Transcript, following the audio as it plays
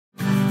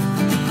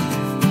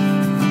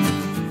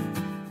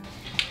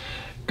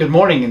Good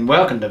morning and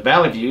welcome to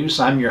Valley Views.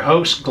 I'm your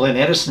host, Glenn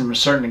Edison. We're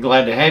certainly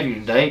glad to have you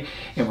today,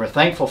 and we're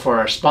thankful for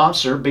our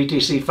sponsor,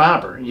 BTC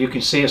Fiber. You can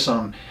see us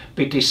on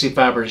BTC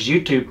Fiber's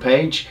YouTube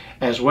page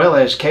as well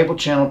as cable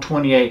channel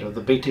 28 of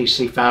the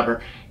BTC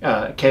Fiber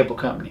cable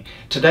company.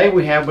 Today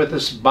we have with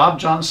us Bob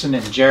Johnson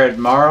and Jared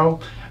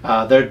Morrow.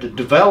 They're the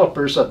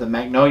developers of the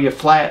Magnolia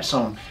Flats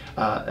on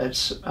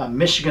it's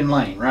Michigan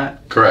Lane, right?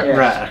 Correct.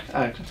 Yeah.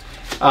 Right.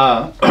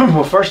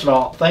 Well, first of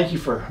all, thank you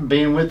for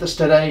being with us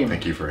today.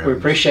 Thank you for having us. We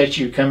appreciate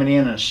you coming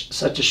in on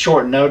such a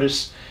short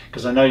notice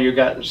because I know you've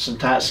got some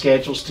tight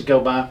schedules to go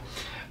by.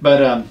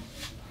 But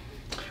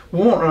we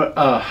want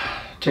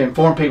to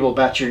inform people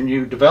about your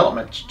new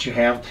development that you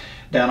have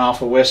down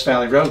off of West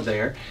Valley Road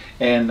there,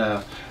 and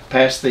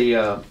past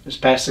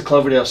the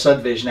Cloverdale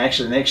subdivision,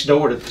 actually next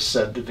door to the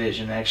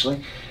subdivision,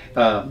 actually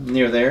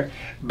near there.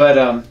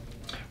 But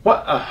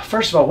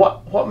first of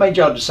all, what made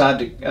y'all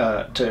decide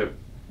to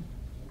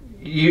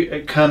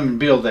you come and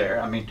build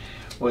there? I mean,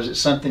 was it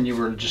something you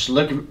were just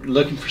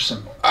looking for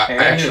some area?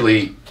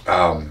 Actually,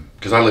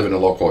 because I live in a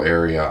local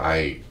area,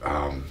 I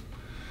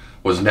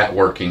was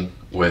networking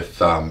with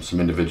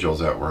some individuals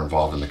that were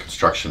involved in the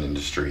construction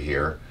industry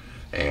here,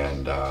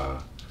 and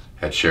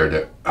had shared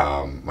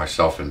that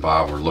myself and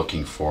Bob were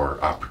looking for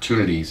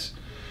opportunities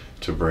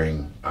to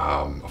bring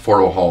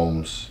affordable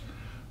homes,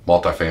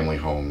 multifamily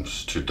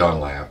homes to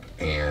Dunlap.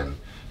 And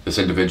this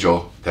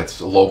individual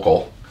that's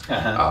local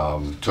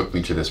took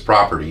me to this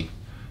property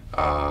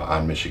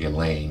on Michigan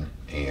Lane,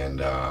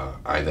 and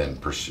I then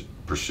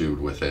pursued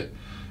with it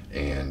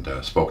and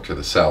spoke to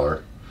the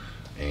seller,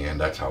 and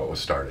that's how it was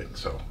started.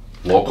 So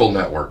local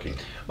networking.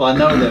 Well, I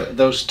know that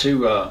those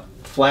two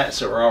flats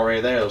that were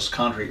already there, those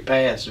concrete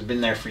pads, have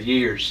been there for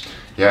years.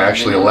 Yeah,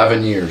 actually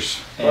 11 years.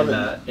 And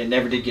it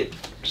never did get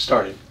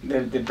started.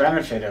 The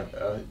benefit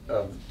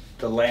of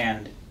the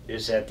land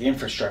is that the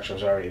infrastructure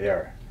was already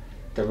there.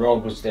 The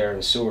road was there,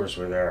 the sewers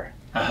were there.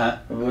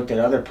 We looked at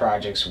other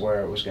projects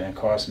where it was going to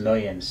cost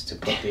millions to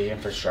put the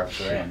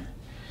infrastructure in.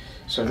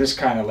 So this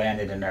kind of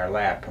landed in our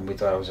lap, and we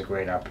thought it was a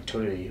great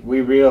opportunity. We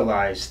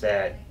realized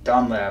that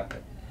Dunlap,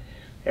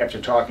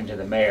 after talking to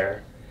the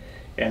mayor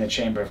and the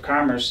Chamber of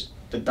Commerce,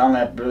 that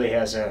Dunlap really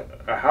has a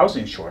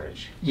housing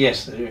shortage.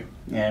 Yes, they do.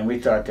 And we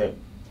thought that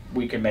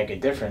we could make a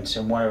difference,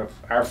 and one of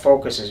our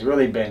focus has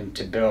really been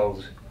to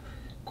build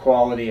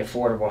quality,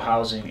 affordable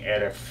housing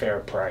at a fair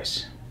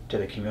price to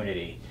the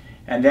community,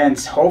 and then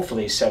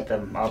hopefully set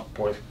them up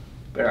with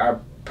our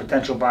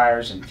potential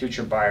buyers and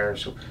future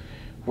buyers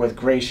with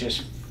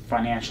gracious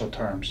financial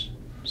terms.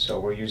 So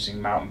we're using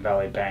Mountain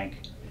Valley Bank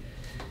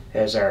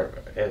as our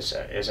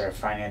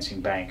financing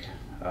bank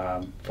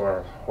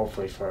for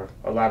hopefully for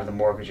a lot of the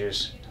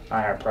mortgages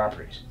on our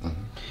properties.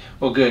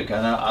 Well, good.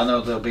 I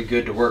know they'll be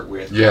good to work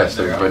with. Yes,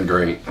 they've been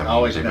great. I mean,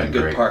 always been a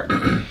good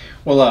partner.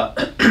 Well,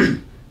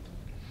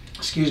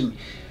 excuse me.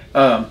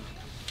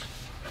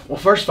 Well,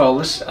 first of all,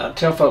 let's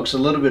tell folks a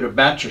little bit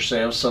about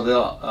yourselves so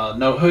they'll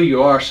know who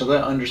you are, so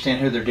they'll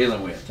understand who they're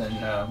dealing with. And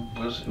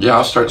yeah,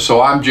 I'll start.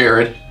 So I'm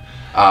Jared.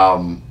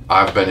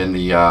 I've been in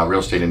the real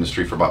estate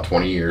industry for about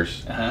 20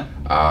 years,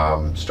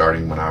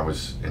 starting when I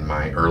was in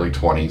my early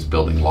 20s,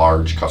 building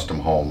large custom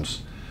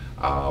homes.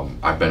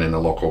 I've been in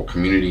the local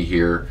community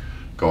here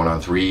going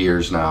on 3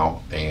 years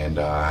now, and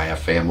I have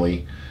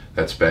family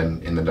that's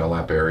been in the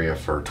Dunlap area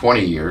for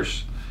 20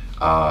 years,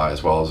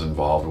 as well as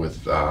involved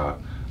with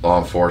law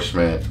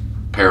enforcement,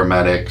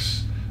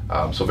 paramedics,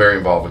 so very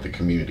involved with the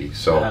community.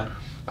 So,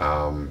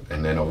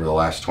 and then over the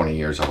last 20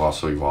 years, I've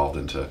also evolved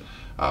into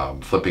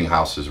flipping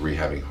houses,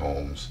 rehabbing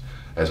homes,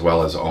 as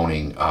well as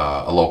owning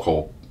a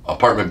local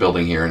apartment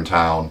building here in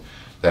town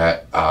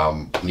that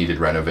needed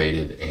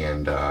renovated,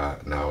 and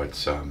now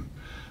it's a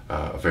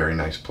very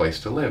nice place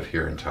to live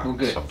here in town.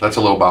 Well, so that's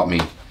a little about me.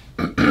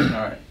 All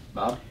right,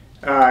 Bob?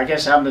 I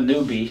guess I'm the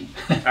newbie.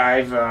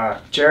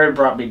 Jared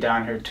brought me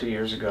down here 2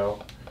 years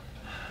ago,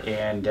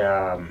 and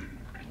to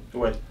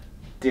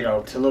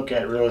look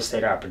at real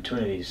estate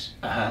opportunities.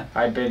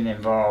 I've been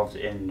involved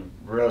in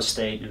real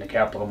estate in the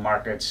capital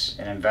markets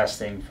and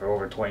investing for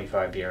over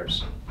 25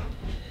 years.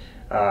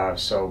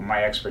 So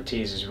my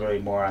expertise is really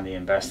more on the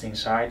investing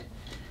side,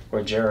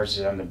 where Jared's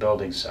is on the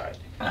building side.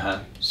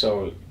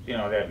 So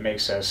that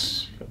makes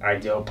us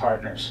ideal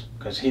partners,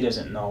 because he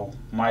doesn't know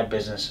my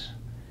business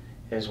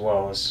as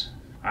well as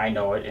I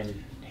know it,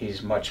 and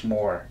he's much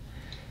more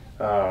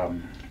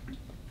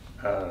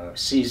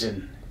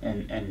seasoned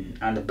and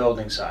on the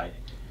building side.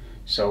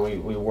 So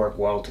we work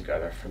well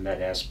together from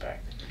that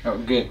aspect. Oh,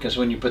 good, because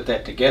when you put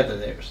that together,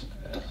 there's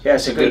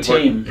it's a good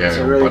team. Yeah, it's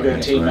a really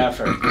good team right.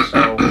 effort.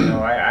 So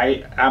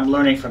I'm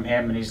learning from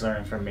him, and he's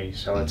learning from me.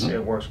 So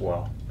it works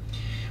well.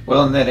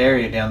 Well, in that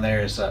area down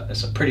there is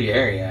a pretty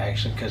area,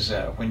 actually, because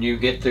when you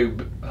get through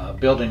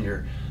building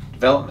your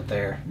development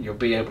there, you'll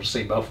be able to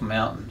see both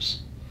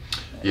mountains.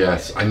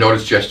 Yes, I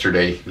noticed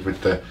yesterday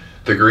with the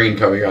green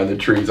coming on the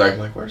trees. I'm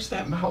like, where's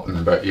that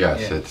mountain? But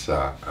yes, it's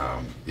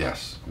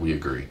yes, we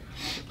agree.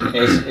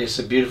 It's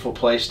a beautiful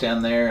place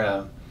down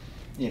there,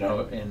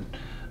 and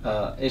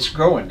it's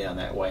growing down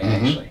that way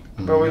actually.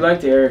 But we like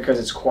the area because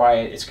it's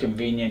quiet, it's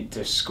convenient,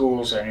 the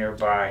schools are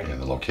nearby.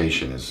 And the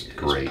location is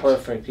great. It's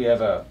perfect. You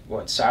have a,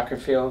 soccer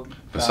field?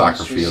 The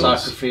soccer fields.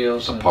 Soccer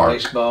fields, and park.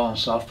 baseball and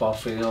softball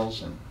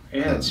fields. And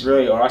yeah, it's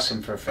really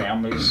awesome for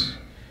families.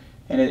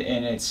 And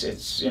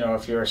it's you know,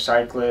 if you're a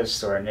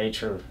cyclist or a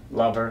nature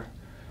lover,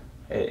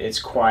 it's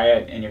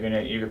quiet, and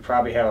you could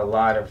probably have a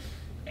lot of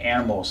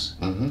animals.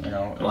 You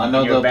know, well, I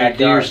know there'll be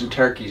deers and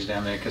turkeys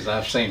down there because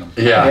I've seen them.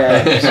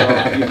 Yeah.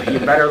 So you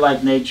better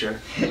like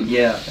nature.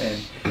 Yeah, and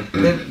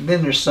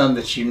then there's some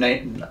that you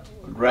name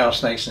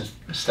rattlesnakes and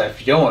stuff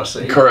you don't want to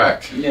see.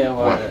 Correct. Yeah,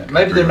 well,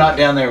 maybe they're not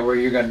down there where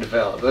you're going to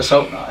develop. Let's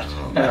hope not.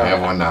 I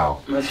have one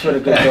now. That's what a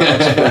good dog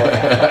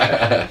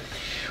is for.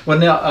 Well,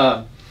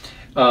 now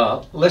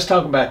let's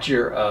talk about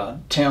your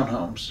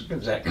townhomes.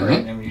 Is that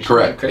correct? I mean, you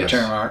correct. Correct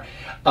Yes. term, all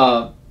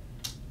right.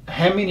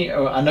 How many?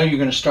 I know you're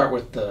going to start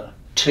with the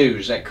 2.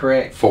 Is that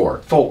correct?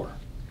 4.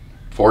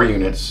 4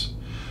 units.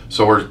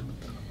 So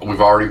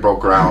we've already broke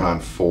ground on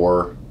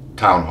 4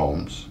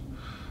 townhomes.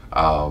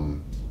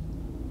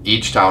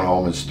 Each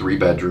townhome is 3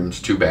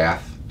 bedrooms, 2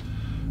 bath,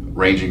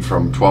 ranging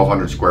from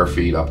 1,200 square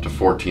feet up to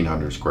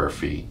 1,400 square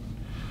feet.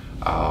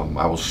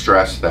 I will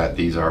stress that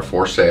these are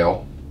for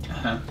sale.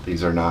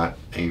 These are not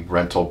a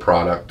rental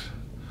product.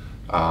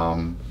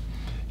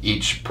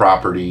 Each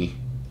property,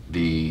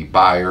 the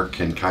buyer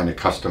can kind of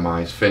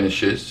customize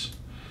finishes,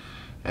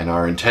 and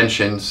our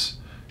intentions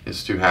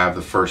is to have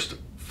the first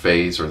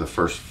phase or the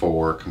first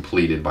 4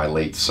 completed by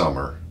late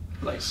summer.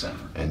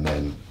 And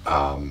then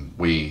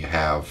we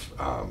have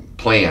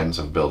plans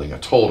of building a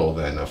total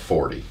then of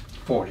 40.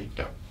 40.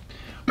 Yeah.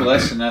 Well,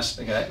 that's nice.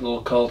 That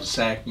little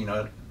cul-de-sac, you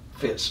know,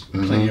 fits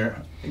plenty.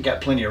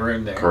 Got plenty of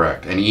room there.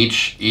 Correct. And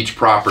each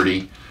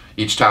property,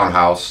 each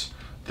townhouse,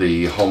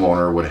 the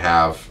homeowner would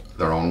have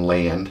their own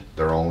land,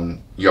 their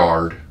own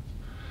yard,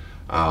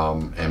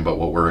 but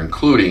what we're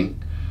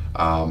including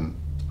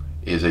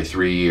is a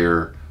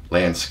 3-year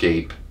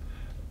landscape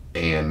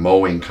and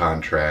mowing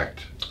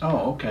contract.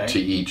 Oh, okay. To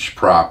each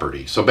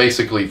property. So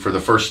basically, for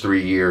the first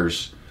 3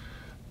 years,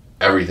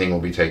 everything will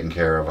be taken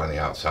care of on the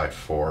outside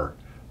for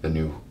the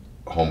new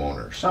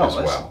homeowners as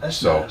well.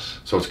 That's nice.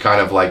 So it's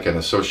kind of like an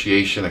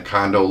association, a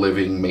condo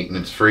living,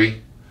 maintenance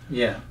free.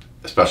 Yeah.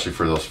 Especially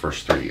for those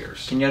first 3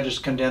 years. Can y'all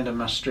just come down to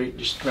my street?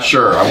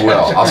 Sure, I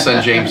will. I'll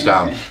send James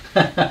down.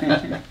 Do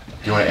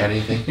you want to add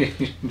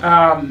anything?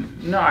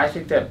 No, I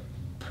think that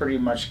pretty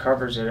much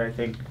covers it. I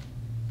think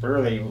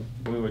really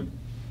we would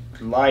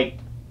like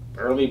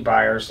early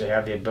buyers to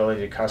have the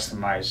ability to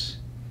customize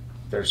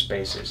their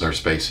spaces.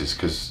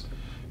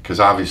 Because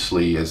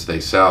obviously as they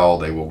sell,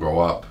 they will go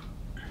up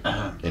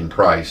in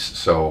price.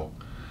 So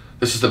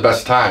this is the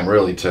best time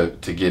really to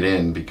get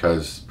in,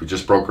 because we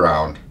just broke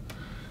ground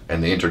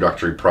and the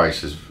introductory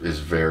price is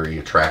very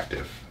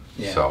attractive.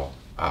 Yeah. So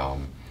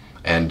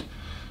and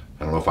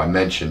I don't know if I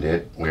mentioned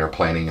it, we are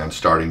planning on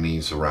starting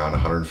these around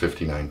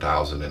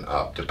 $159,000 and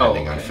up,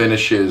 depending on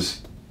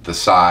finishes, the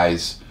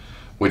size,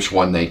 which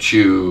one they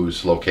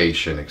choose,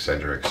 location, et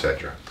cetera, et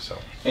cetera. So.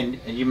 And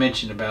you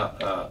mentioned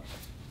about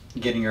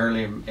getting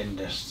early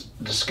and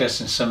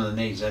discussing some of the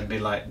needs. That'd be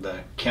like the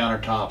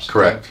countertops.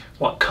 Correct.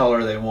 What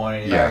color they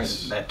wanted.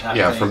 Yes. That type of thing.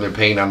 Yeah, from the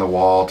paint on the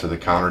wall to the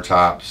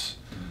countertops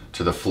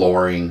to the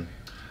flooring,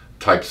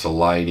 types of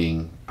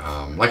lighting.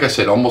 Like I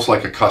said, almost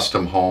like a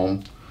custom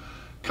home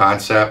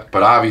concept.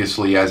 But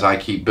obviously, as we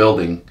keep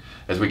building,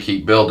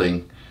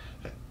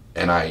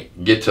 and I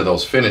get to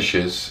those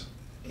finishes,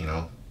 you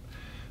know,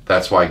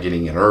 that's why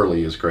getting in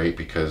early is great,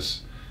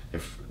 because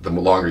if the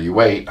longer you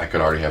wait, I could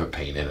already have it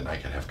painted and I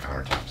could have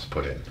countertops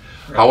put in.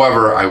 Right.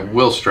 However, I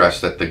will stress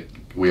that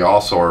we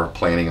also are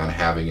planning on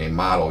having a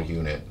model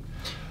unit,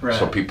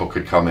 so people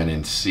could come in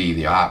and see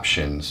the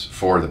options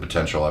for the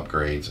potential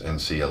upgrades and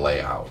see a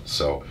layout.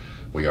 So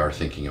we are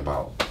thinking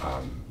about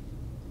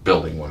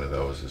building one of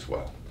those as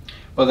well.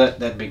 Well,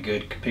 that'd be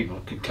good.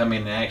 People could come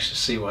in and actually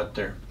see what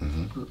they're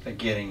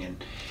getting,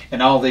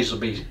 and all these will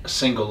be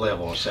single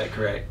level. Is that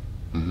correct?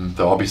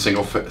 They'll all be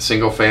single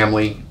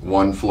family,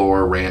 1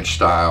 floor, ranch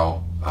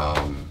style,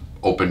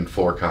 open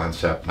floor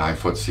concept,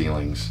 9-foot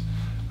ceilings.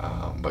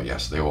 But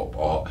yes, they will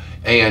all,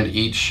 and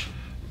each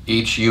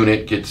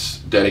unit gets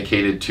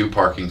dedicated 2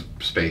 parking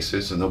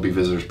spaces, and there'll be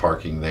visitors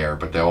parking there,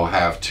 but they'll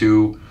have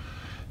 2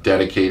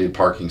 dedicated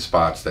parking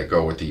spots that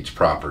go with each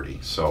property,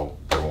 so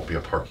there won't be a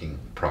parking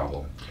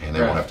problem, and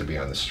they won't have to be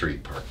on the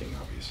street parking,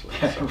 obviously.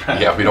 So,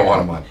 yeah, we don't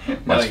want them on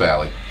West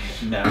Valley.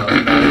 No,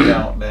 you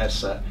don't.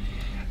 That's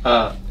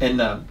of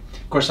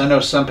course, I know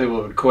some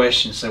people would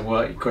question, say,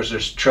 well, of course,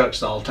 there's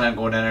trucks all the time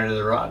going down there to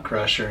the rock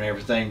crusher and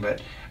everything,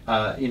 but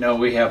you know,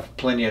 we have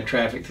plenty of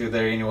traffic through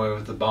there anyway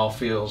with the ball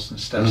fields and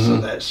stuff, so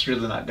that's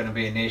really not going to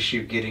be an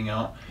issue getting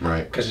on.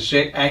 Right. Because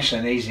it's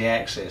actually an easy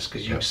access,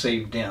 because you can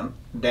see down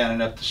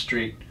and up the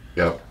street.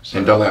 Yep. So,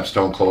 and Dunlap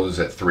Stone closes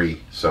at 3,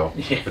 so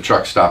the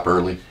trucks stop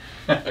early.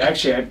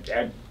 Actually,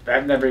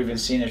 I've never even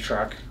seen a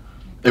truck.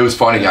 It was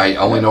funny. I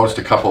only noticed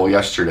a couple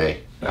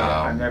yesterday.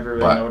 I've never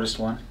really noticed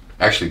one.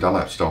 Actually,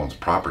 Dunlap Stone's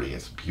property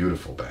is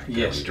beautiful back there.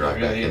 Yes, when you drive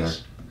it really back in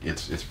is. there,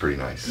 it's pretty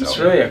nice. It's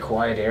really a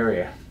quiet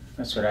area.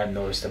 That's what I've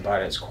noticed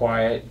about it. It's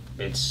quiet.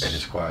 It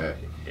is quiet.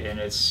 And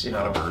it's, A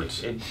lot of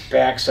birds. it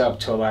backs up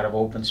to a lot of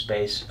open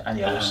space on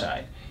the other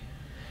side.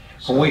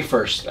 When we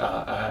first,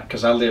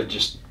 because I lived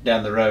just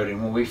down the road,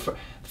 and when we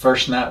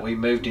first night we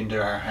moved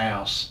into our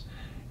house,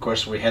 of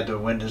course we had the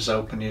windows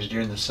open. It was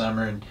during the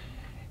summer,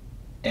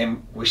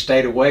 and we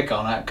stayed awake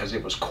all night because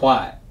it was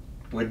quiet.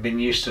 We'd been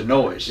used to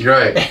noise. You're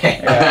right.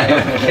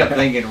 And we kept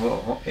thinking,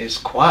 well, it's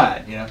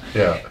quiet, you know.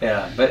 Yeah.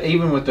 Yeah. But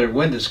even with their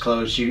windows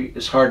closed,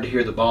 it's hard to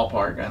hear the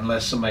ballpark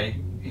unless somebody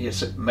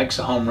makes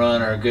a home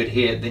run or a good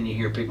hit. Then you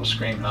hear people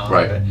screaming on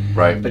Right. it.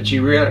 Right. But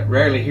you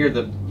rarely hear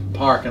the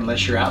park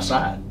unless you're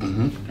outside.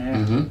 Mm-hmm. Yeah.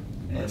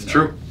 Mm-hmm. It's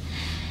true.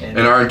 And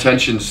our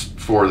intentions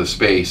for the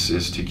space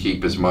is to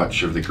keep as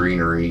much of the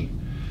greenery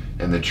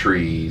and the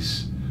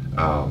trees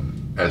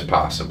as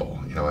possible.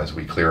 You know, as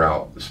we clear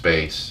out the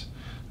space,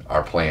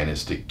 our plan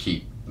is to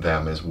keep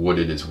them as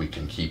wooded as we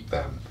can keep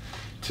them,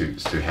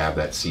 to have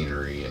that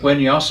scenery. And when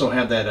you also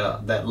have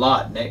that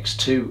lot next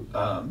to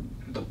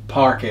the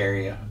park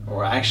area,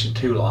 or actually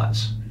two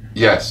lots.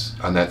 yes,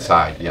 on that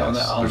side, yes.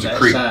 On There's a that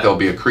creek. side. There'll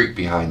be a creek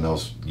behind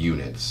those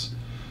units,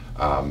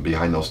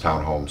 behind those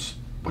townhomes,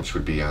 which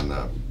would be on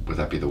would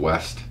that be the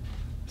west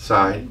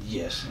side?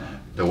 Yes.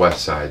 The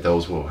west side,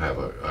 those will have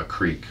a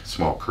creek,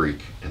 small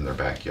creek in their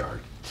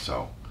backyard.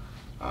 So,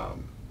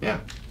 yeah.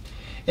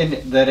 And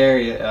that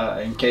area,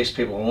 in case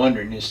people are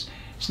wondering, it's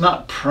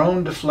not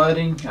prone to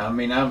flooding. I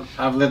mean,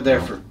 I've lived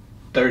there for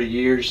 30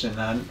 years, and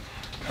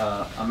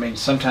I mean,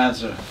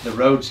 sometimes the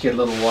roads get a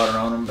little water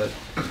on them, but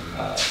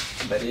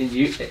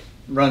it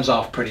runs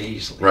off pretty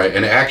easily. Right,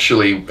 and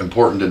actually,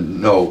 important to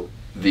note,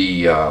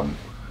 the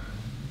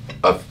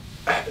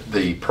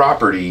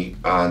property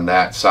on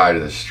that side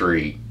of the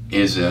street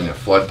is in a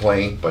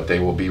floodplain, but they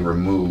will be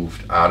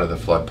removed out of the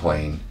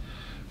floodplain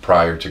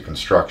prior to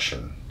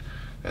construction.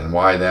 And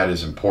why that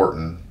is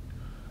important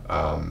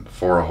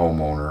for a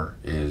homeowner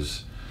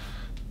is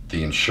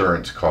the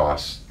insurance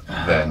costs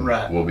then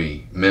will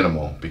be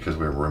minimal because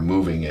we're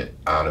removing it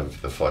out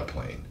of the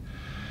floodplain.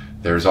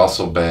 There's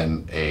also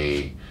been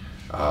a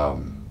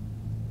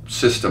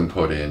system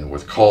put in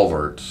with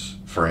culverts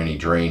for any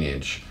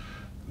drainage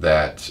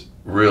that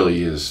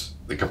really is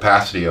the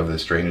capacity of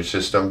this drainage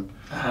system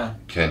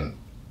can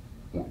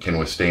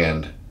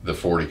withstand the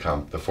 40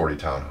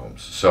 townhomes.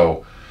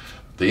 So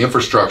the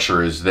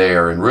infrastructure is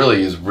there and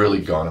really is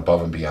gone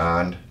above and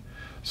beyond.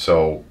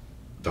 So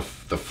the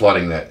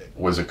flooding that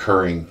was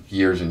occurring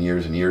years and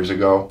years and years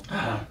ago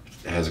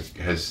has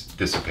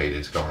dissipated,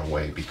 has gone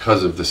away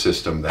because of the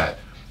system that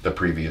the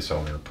previous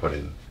owner put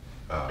in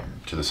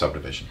to the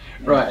subdivision.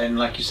 Right, and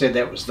like you said,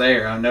 that was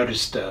there. I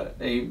noticed,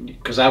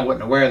 because I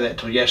wasn't aware of that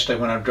until yesterday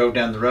when I drove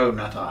down the road,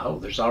 and I thought, oh,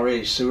 there's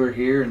already sewer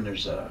here, and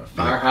there's a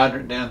fire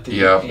hydrant down at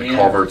the end. The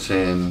culvert's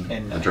in,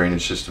 and the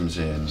drainage system's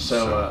in.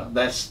 So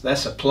that's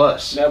a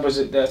plus.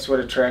 That's what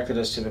attracted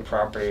us to the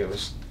property. It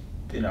was,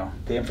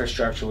 the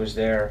infrastructure was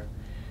there.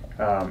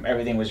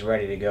 Everything was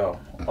ready to go.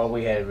 All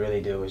we had to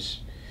really do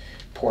was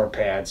pour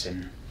pads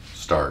and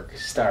start,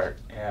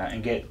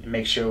 and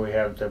make sure we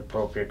have the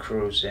appropriate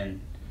crews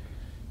in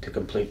to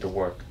complete the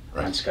work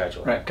on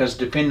schedule. Right, because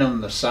depending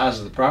on the size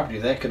of the property,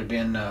 that could have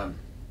been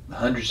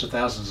hundreds of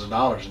thousands of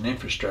dollars in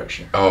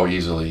infrastructure. Oh,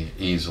 easily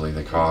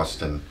the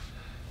cost and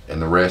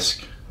the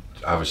risk.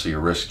 Obviously, your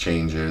risk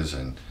changes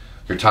and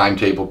your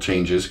timetable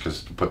changes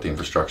because to put the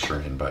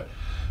infrastructure in.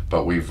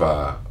 But we've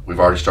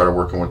already started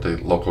working with the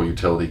local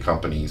utility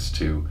companies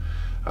to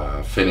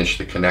finish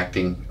the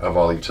connecting of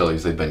all the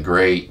utilities. They've been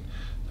great.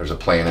 There's a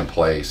plan in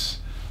place,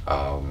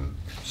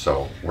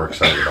 so we're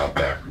excited about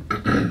that.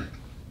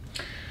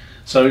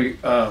 So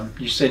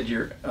you said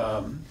you're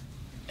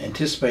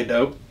anticipate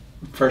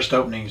first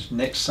openings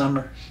next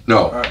summer?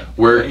 No,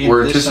 we're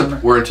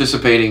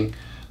anticipating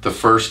the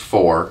first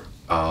 4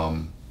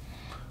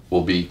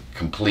 will be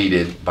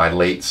completed by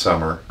late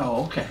summer.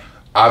 Oh, okay.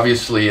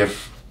 Obviously,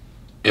 if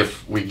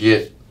we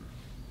get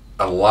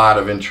a lot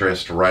of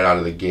interest right out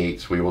of the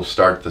gates, we will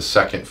start the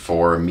second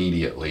 4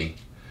 immediately,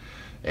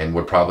 and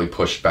would probably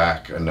push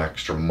back an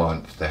extra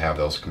month to have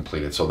those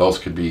completed. So those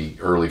could be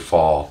early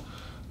fall,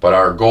 but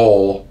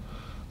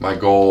my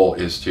goal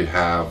is to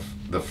have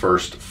the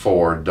first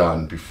 4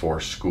 done before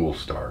school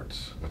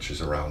starts, which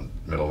is around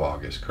middle of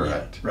August,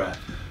 correct? Yeah,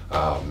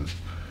 right.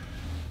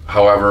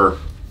 However,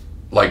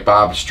 like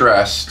Bob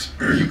stressed,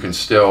 you can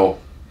still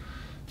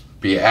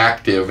be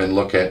active and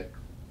look at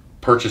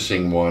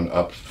purchasing one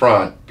up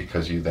front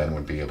because you then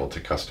would be able to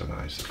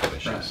customize the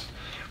finishes. Right.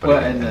 But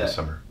well, in the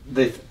summer.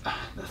 The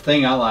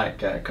thing I like,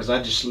 because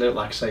I just live,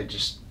 like I say,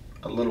 just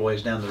a little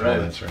ways down the road.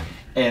 Oh, that's right.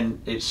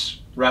 And it's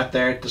right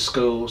there at the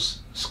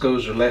schools.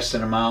 Schools are less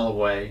than a mile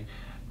away.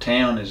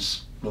 Town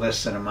is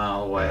less than a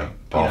mile away. Yeah.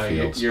 Ball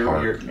fields, you're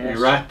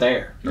right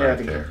there. Yeah, right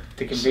there.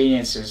 The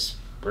convenience is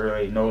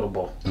really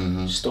notable.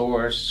 Mm-hmm.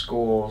 Stores,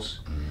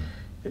 schools,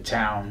 the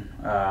town,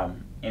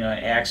 and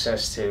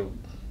access to,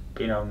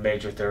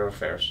 major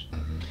thoroughfares.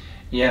 Mm-hmm.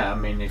 Yeah, I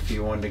mean, if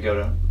you wanted to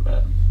go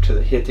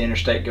to hit the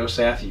interstate, go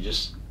south, you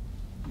just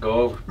go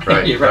over.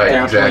 Right, You're right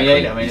down exactly,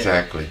 28. I mean,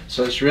 exactly.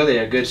 So it's really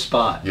a good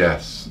spot.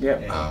 Yes.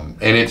 Yep.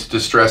 And it's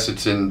distress.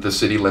 It's in the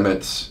city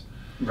limits.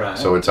 Right.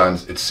 So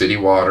it's city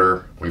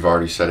water. We've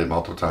already said it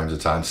multiple times.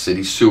 It's on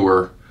city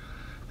sewer.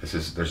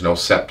 There's no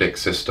septic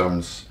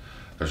systems.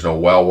 There's no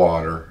well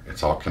water.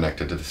 It's all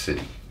connected to the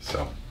city.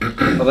 So.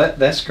 Well,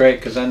 that's great,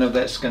 because I know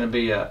that's going to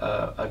be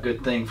a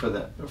good thing for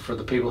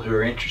the people who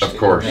are interested. Of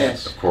course, in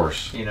that. of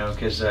course. You know,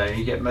 because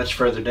you get much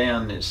further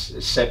down, it's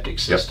septic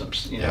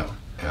systems. You know.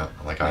 Yeah,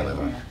 like I live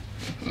on.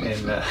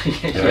 And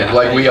Yeah,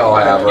 like we all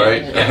have,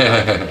 right?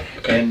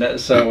 And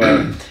so,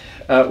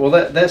 well,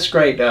 that's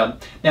great. Now,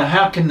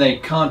 how can they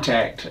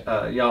contact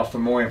y'all for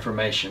more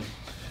information?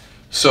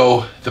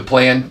 So the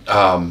plan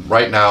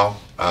right now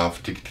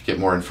to get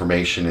more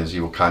information is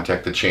you will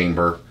contact the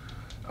chamber.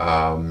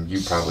 You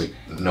probably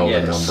know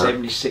the number.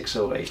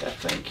 7608, I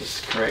think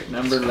is the correct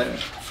number.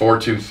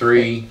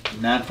 423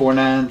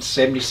 949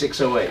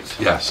 7608.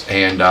 Yes,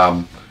 and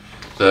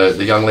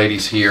the young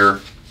ladies here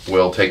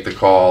will take the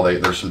call.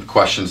 There's some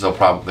questions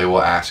they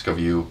will ask of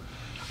you,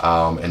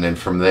 and then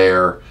from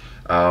there,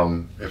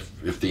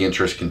 if the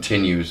interest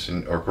continues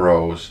or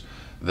grows,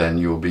 then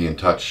you will be in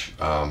touch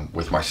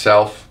with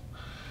myself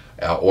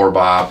or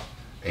Bob,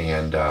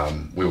 and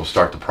we will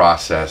start the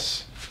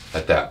process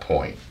at that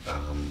point.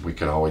 We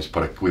could always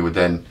we would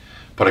then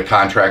put a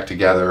contract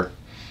together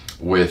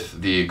with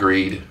the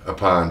agreed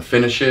upon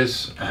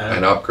finishes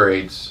and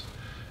upgrades,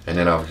 and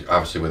then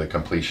obviously with a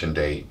completion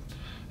date.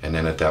 And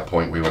then at that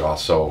point, we would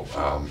also,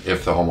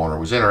 if the homeowner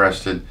was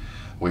interested,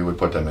 we would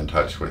put them in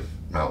touch with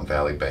Mountain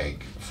Valley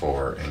Bank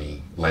for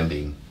any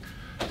lending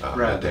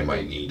that they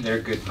might need. They're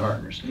good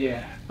partners.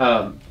 Yeah.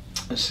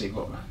 Let's see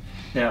what.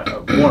 Now, I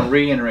want to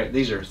reiterate.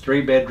 These are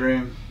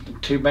 3-bedroom,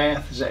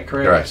 2-bath. Is that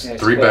correct? Right.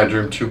 Yes,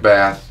 3-bedroom,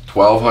 2-bath,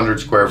 1,200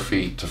 square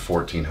feet to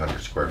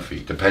 1,400 square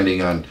feet,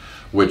 depending on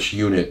which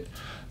unit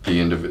the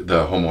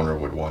homeowner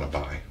would want to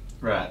buy.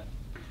 Right.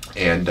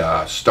 And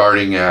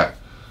starting at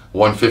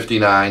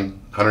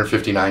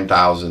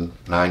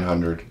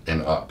 159,900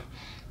 and up.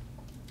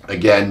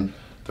 Again,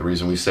 the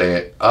reason we say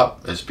it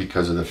up is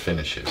because of the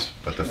finishes,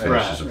 but the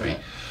finishes would be.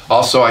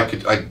 Also,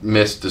 I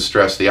missed to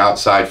stress the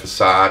outside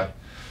facade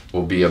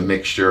will be a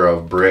mixture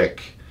of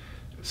brick,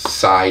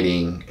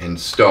 siding, and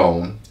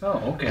stone.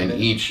 Oh, okay. And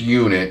each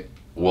unit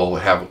will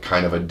have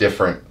kind of a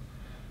different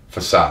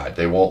facade.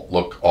 They will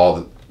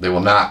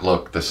not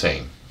look the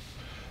same.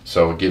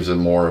 So it gives them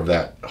more of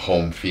that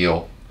home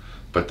feel,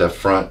 but the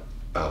front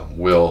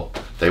will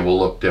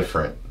look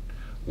different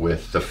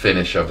with the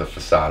finish of the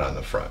facade on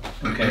the front.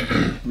 Okay.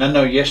 And I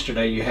know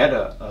yesterday you had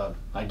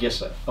I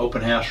guess a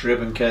open house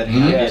ribbon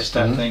cutting, I guess,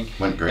 type thing.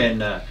 Went great.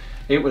 And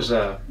it was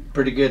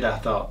pretty good, I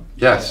thought.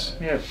 Yes.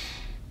 Yeah.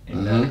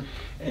 And,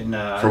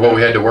 for what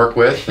we had to work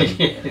with, and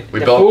we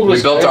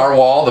built our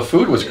wall. The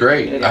food was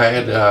great.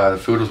 The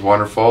food was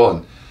wonderful,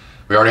 and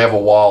we already have a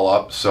wall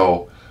up.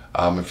 So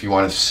if you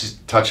want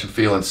to touch and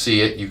feel and see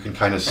it, you can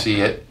kind of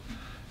see it.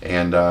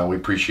 And we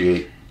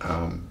appreciate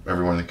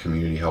everyone in the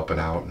community helping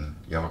out and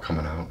y'all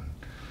coming out.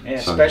 Yeah,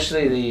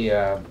 especially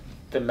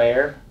the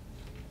mayor,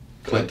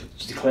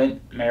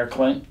 Mayor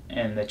Clint,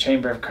 and the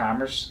Chamber of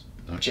Commerce,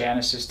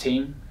 Janice's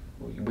team.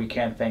 We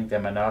can't thank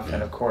them enough,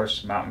 and of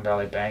course Mountain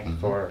Valley Bank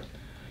for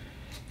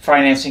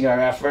financing our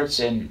efforts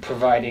and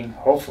providing,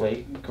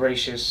 hopefully,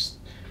 gracious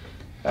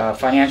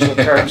financial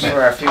terms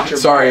for our future.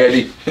 Sorry,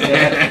 Eddie.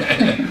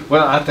 Yeah.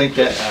 Well, I think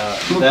that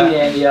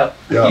Andy up.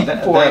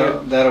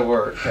 that'll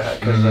work,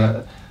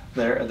 because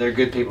they're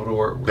good people to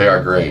work with. They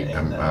are great.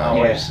 And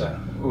always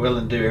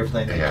willing to do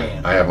everything they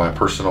can. I have my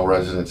personal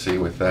residency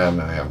with them.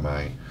 I have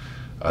my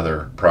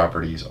other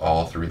properties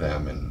all through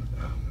them, and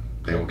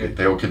they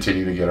will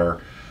continue to get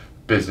our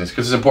business,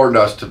 because it's important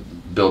to us to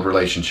build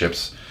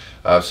relationships.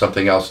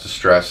 Something else to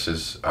stress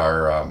is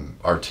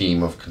our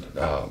team of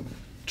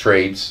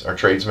trades. Our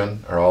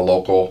tradesmen are all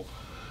local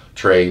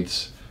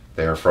trades.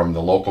 They are from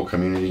the local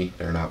community.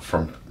 They're not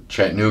from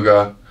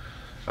Chattanooga.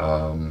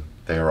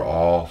 They are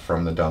all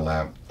from the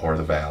Dunlap or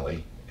the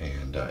Valley,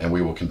 and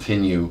we will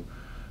continue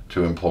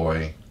to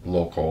employ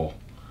local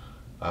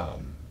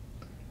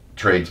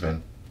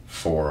tradesmen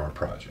for our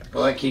project.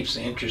 Well, that keeps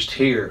the interest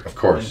here. Of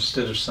course.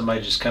 Instead of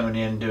somebody just coming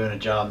in, doing a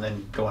job, and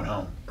then going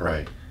home.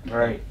 Right.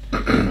 Right.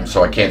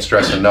 So I can't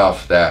stress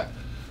enough that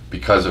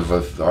because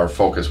of our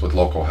focus with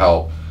local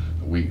help,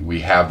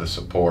 we have the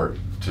support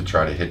to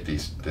try to hit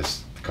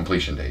this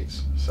completion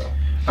dates. So.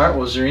 All right.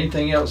 Was there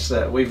anything else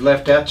that we've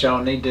left out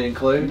y'all need to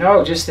include?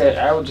 No, just that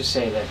I would just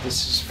say that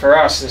this is, for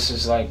us, this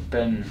has like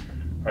been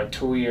a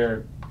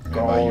 2-year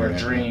goal or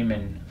dream,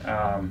 and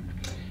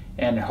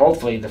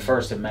hopefully the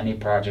first of many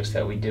projects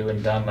that we do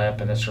in Dunlap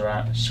and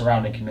the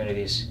surrounding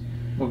communities.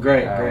 Well,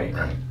 great.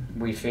 Right.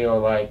 We feel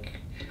like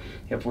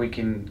if we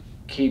can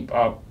keep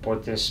up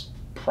with this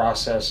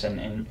process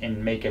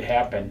and make it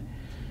happen,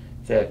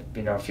 that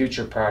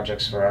future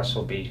projects for us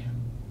will be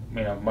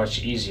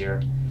much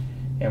easier,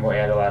 and will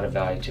add a lot of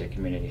value to the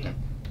community.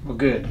 Well,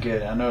 good.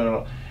 I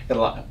know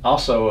it'll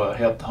also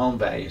help the home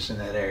values in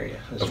that area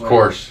as well. Of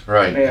course,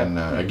 right. Yeah. And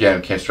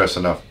again, can't stress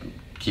enough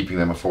keeping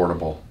them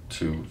affordable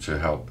to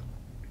help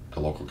the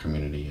local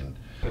community. And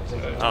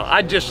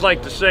I'd just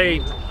like to say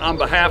on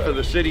behalf of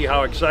the city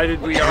how excited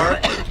we are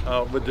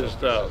with this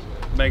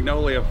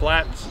Magnolia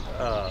Flats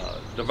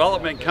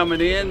development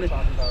coming in.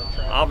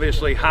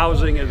 Obviously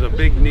housing is a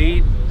big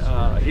need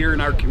here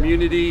in our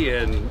community,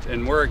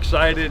 and we're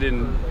excited,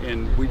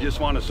 and we just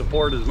want to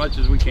support as much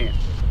as we can.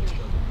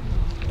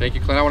 Thank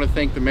you, Clint. I want to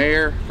thank the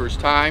mayor for his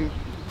time.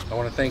 I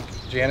want to thank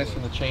Janice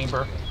and the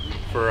chamber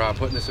for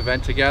putting this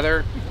event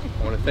together.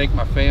 I want to thank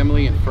my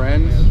family and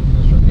friends,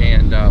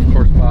 and of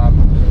course Bob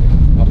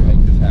helped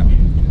make this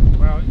happen.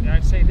 Well,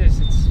 I'd say this,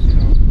 it's,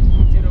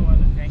 ditto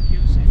on the thank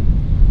yous,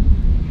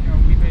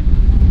 and we've been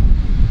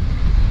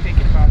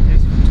thinking about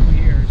this for 2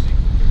 years.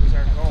 It was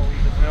our goal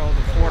to build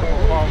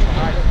affordable,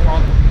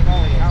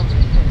 quality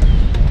housing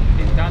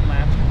in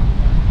Dunlap,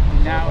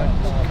 and now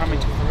it's coming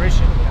to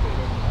fruition.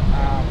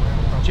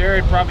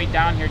 Jared brought me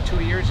down here 2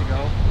 years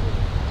ago.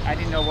 I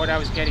didn't know what I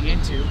was getting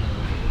into,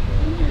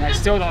 and I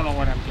still don't know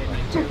what I'm getting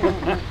into.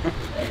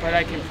 But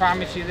I can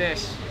promise you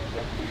this,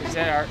 is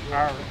that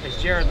our,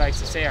 as Jared likes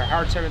to say, our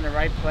hearts are in the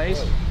right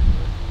place,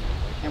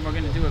 and we're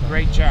going to do a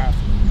great job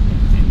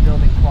in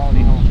building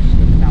quality homes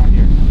down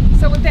here.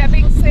 So with that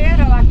being said,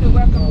 I'd like to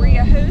welcome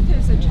Rhea Huth,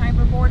 who's a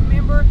Chamber Board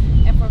member,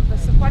 and from the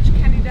Sequatchie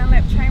County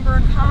Dunlap Chamber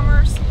of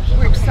Commerce.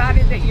 We're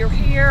excited that you're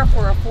here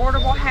for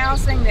affordable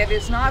housing that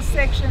is not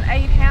Section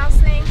 8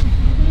 housing.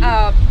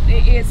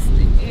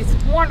 It's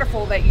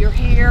wonderful that you're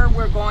here.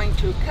 We're going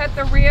to cut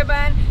the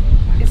ribbon.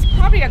 It's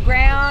probably a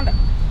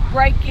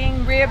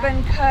ground-breaking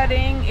ribbon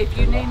cutting. If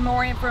you need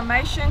more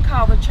information,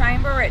 call the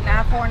Chamber at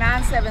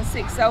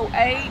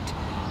 949-7608.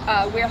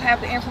 We'll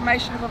have the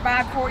information to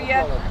provide for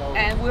you,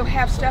 and we'll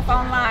have stuff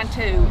online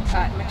too,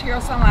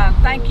 materials online.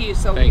 Thank you.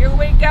 So here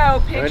we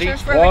go.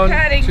 Pictures for the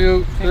cutting. 1,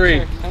 2,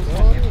 3.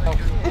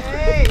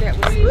 Hey.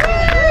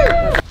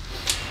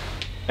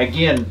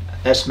 Again,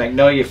 that's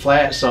Magnolia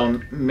Flats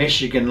on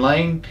Michigan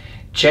Lane.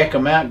 Check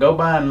them out. Go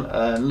by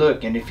and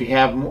look. And if you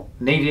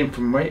need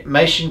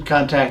information,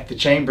 contact the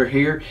chamber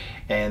here,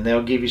 and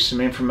they'll give you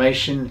some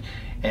information.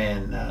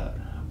 And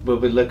we'll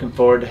be looking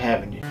forward to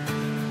having you.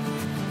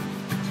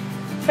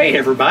 Hey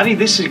everybody,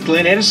 this is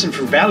Glenn Edison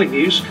from Valley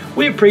Views.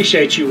 We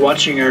appreciate you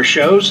watching our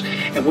shows,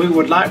 and we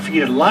would like for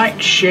you to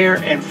like, share,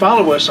 and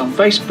follow us on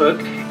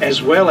Facebook,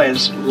 as well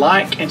as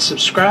like and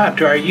subscribe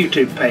to our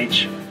YouTube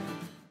page.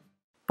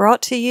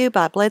 Brought to you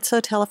by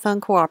Bledsoe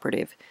Telephone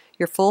Cooperative,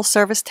 your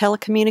full-service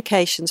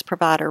telecommunications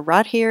provider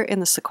right here in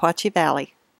the Sequatchie Valley.